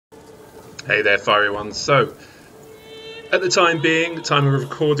Hey there, fiery ones. So, at the time of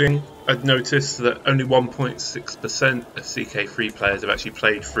recording, I'd noticed that only 1.6% of CK3 players have actually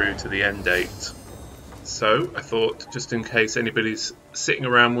played through to the end date. So, I thought, just in case anybody's sitting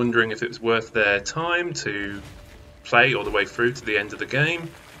around wondering if it was worth their time to play all the way through to the end of the game,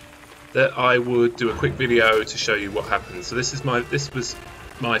 that I would do a quick video to show you what happened. So this was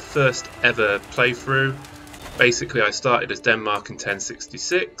my first ever playthrough. Basically, I started as Denmark in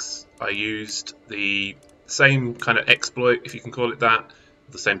 1066. I used the same kind of exploit, if you can call it that,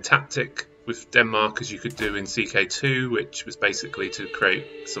 the same tactic with Denmark as you could do in CK2, which was basically to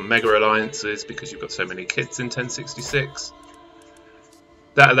create some mega alliances because you've got so many kids in 1066.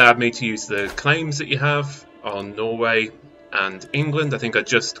 That allowed me to use the claims that you have on Norway and England. I think I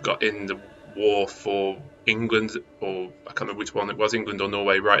just got in the war for England, or I can't remember which one it was, England or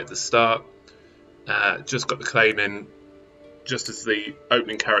Norway, right at the start. Just got the claim in just as the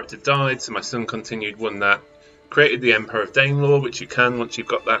opening character died, so my son continued, won that, created the Empire of Danelaw, which you can once you've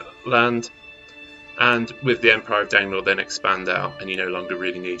got that land, and with the Empire of Danelaw then expand out and you no longer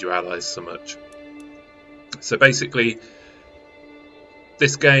really need your allies so much. So basically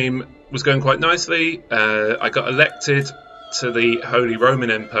this game was going quite nicely. I got elected to the Holy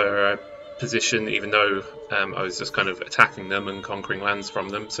Roman Empire position, even though I was just kind of attacking them and conquering lands from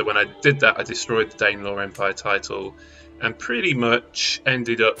them. So when I did that, I destroyed the Danelaw Empire title and pretty much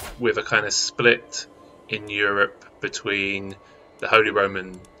ended up with a kind of split in Europe between the Holy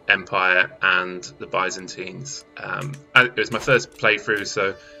Roman Empire and the Byzantines. It was my first playthrough,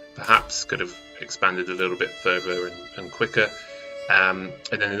 so perhaps could have expanded a little bit further and quicker. And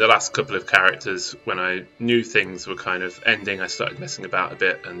then in the last couple of characters, when I knew things were kind of ending, I started messing about a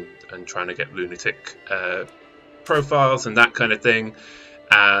bit and trying to get lunatic profiles and that kind of thing.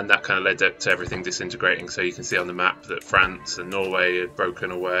 And that kind of led to everything disintegrating. So you can see on the map that France and Norway had broken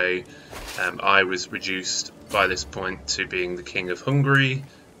away. I was reduced by this point to being the king of Hungary,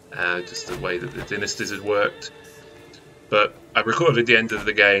 just the way that the dynasties had worked. But I recorded the end of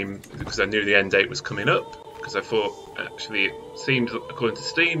the game because I knew the end date was coming up, because I thought actually it seems, according to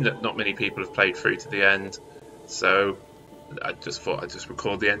Steam, that not many people have played through to the end. So I just thought I'd just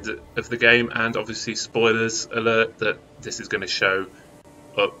record the end of the game, and obviously spoilers alert that this is going to show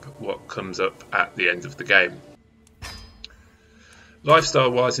up what comes up at the end of the game. Lifestyle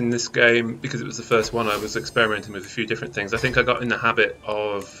wise in this game, because it was the first one, I was experimenting with a few different things. I think I got in the habit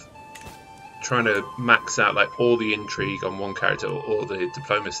of trying to max out like all the intrigue on one character or all the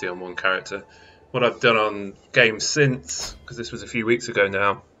diplomacy on one character. What I've done on games since, because this was a few weeks ago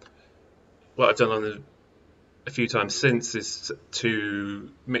now, what I've done on a few times since is to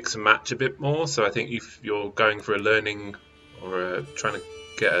mix and match a bit more. So I think if you're going for a learning or trying to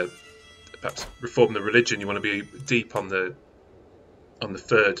get perhaps reform the religion, you want to be deep on the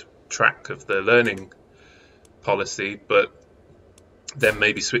third track of the learning policy, but then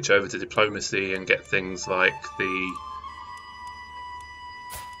maybe switch over to diplomacy and get things like the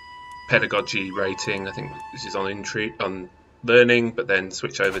pedagogy rating, I think, which is on learning, but then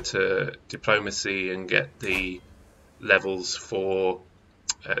switch over to diplomacy and get the levels for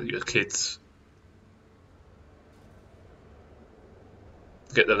your kids.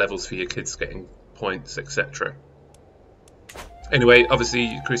 Get the levels for your kids getting points, etc. Anyway,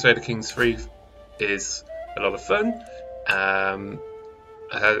 obviously Crusader Kings 3 is a lot of fun. I've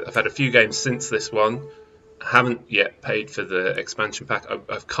had a few games since this one. I haven't yet paid for the expansion pack.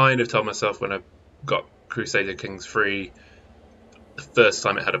 I've kind of told myself when I got Crusader Kings 3, the first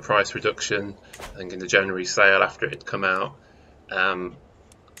time it had a price reduction, I think in the January sale after it had come out,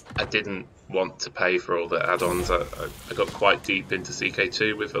 I didn't want to pay for all the add-ons. I got quite deep into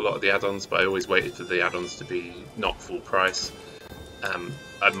CK2 with a lot of the add-ons, but I always waited for the add-ons to be not full price.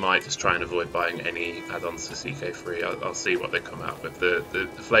 I might just try and avoid buying any add-ons for CK3. I'll see what they come out with. The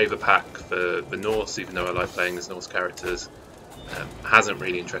flavour pack for the Norse, even though I like playing as Norse characters, hasn't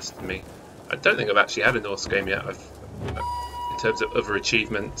really interested me. I don't think I've actually had a Norse game yet. In terms of other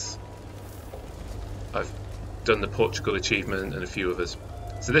achievements, I've done the Portugal achievement and a few others.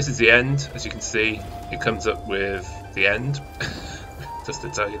 So this is the end. As you can see, it comes up with the end, just to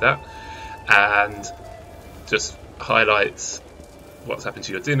tell you that, and just highlights what's happened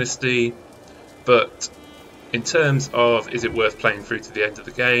to your dynasty. But in terms of is it worth playing through to the end of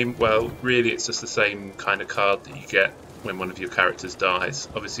the game, well, really it's just the same kind of card that you get when one of your characters dies.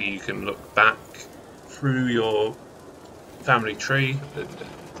 Obviously you can look back through your family tree,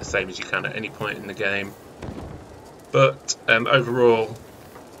 the same as you can at any point in the game, but overall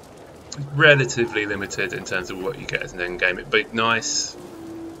relatively limited in terms of what you get as an end game. It'd be nice,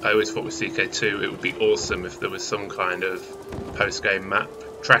 I always thought with CK2 it would be awesome if there was some kind of post-game map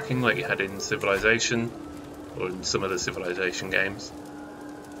tracking like you had in Civilization or in some of the Civilization games,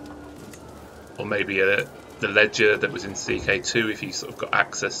 or maybe the ledger that was in CK2, if you sort of got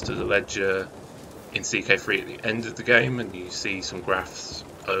access to the ledger in CK3 at the end of the game and you see some graphs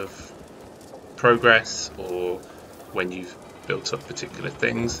of progress or when you've built up particular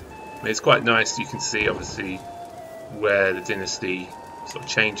things. I mean, it's quite nice. You can see obviously where the dynasty sort of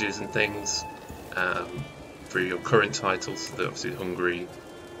changes and things through your current titles. So that obviously Hungary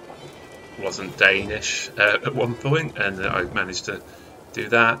wasn't Danish at one point, and I managed to do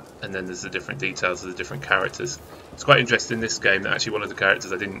that. And then there's the different details of the different characters. It's quite interesting in this game that actually one of the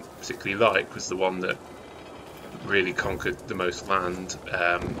characters I didn't particularly like was the one that really conquered the most land.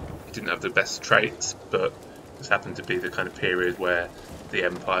 He didn't have the best traits, but this happened to be the kind of period where the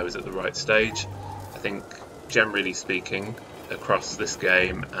Empire was at the right stage. I think, generally speaking, across this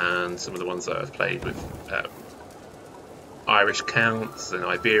game and some of the ones that I've played with Irish counts and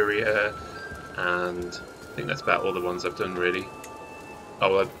Iberia, and I think that's about all the ones I've done really.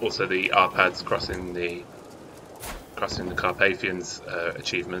 Oh, also the Arpads crossing the Carpathians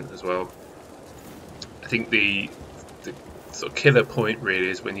achievement as well. I think the sort of killer point really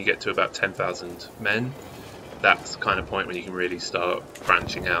is when you get to about 10,000 men. That's the kind of point when you can really start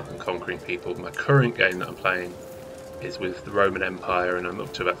branching out and conquering people. My current game that I'm playing is with the Roman Empire, and I'm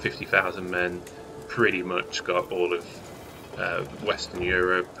up to about 50,000 men. Pretty much got all of Western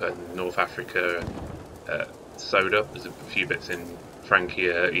Europe and North Africa sewed up. There's a few bits in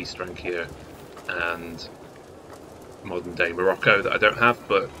Francia, East Francia, and modern day Morocco that I don't have,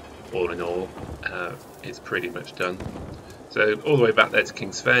 but all in all, it's pretty much done. So all the way back there to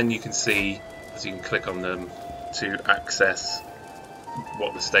King's Fen, you can see, as you can click on them to access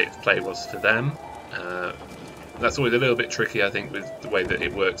what the state of play was for them. That's always a little bit tricky, I think, with the way that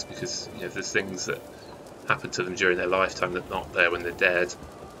it works, because there's things that happen to them during their lifetime that are not there when they're dead.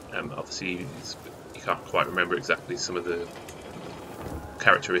 Obviously, you can't quite remember exactly some of the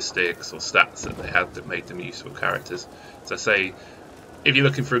characteristics or stats that they had that made them useful characters. So I say, if you're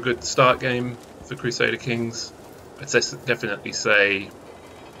looking for a good start game for Crusader Kings, I'd definitely say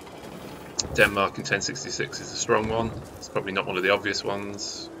Denmark in 1066 is a strong one. It's probably not one of the obvious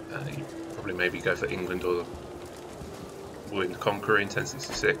ones. You probably maybe go for England or William the Conqueror in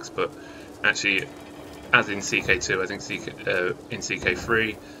 1066, but actually, as in CK2, I think in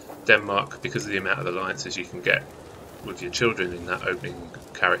CK3, Denmark, because of the amount of alliances you can get with your children in that opening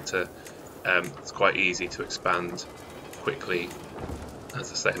character, it's quite easy to expand quickly. As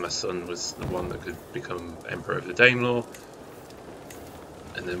I say, my son was the one that could become Emperor of the Danelaw,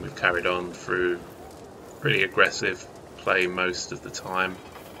 and then we've carried on through pretty aggressive play most of the time.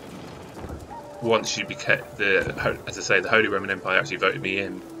 Once you became as I say, the Holy Roman Empire actually voted me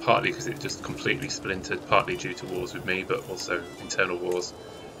in, partly because it just completely splintered, partly due to wars with me, but also internal wars.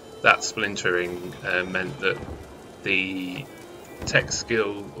 That splintering meant that the tech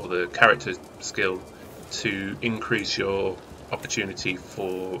skill or the character skill to increase your opportunity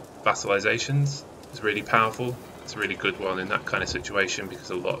for vassalizations is really powerful. It's a really good one in that kind of situation,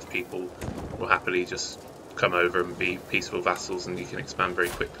 because a lot of people will happily just come over and be peaceful vassals, and you can expand very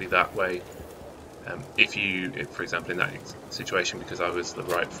quickly that way. If, for example, in that situation, because I was the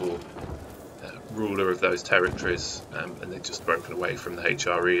rightful ruler of those territories, and they'd just broken away from the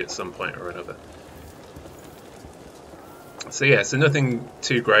HRE at some point or another. So yeah, so nothing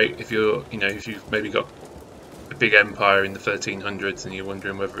too great if if you've maybe got a big empire in the 1300s and you're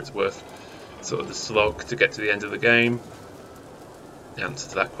wondering whether it's worth sort of the slog to get to the end of the game. The answer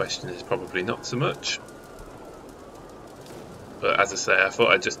to that question is probably not so much. But as I say, I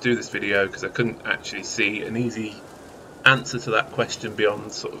thought I'd just do this video because I couldn't actually see an easy answer to that question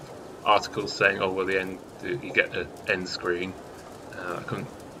beyond sort of articles saying, oh well, you get an end screen. I couldn't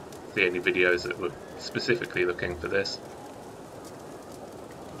see any videos that were specifically looking for this.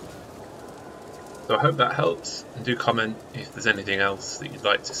 So I hope that helps, and do comment if there's anything else that you'd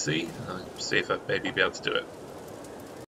like to see, and I'll see if I'll maybe be able to do it.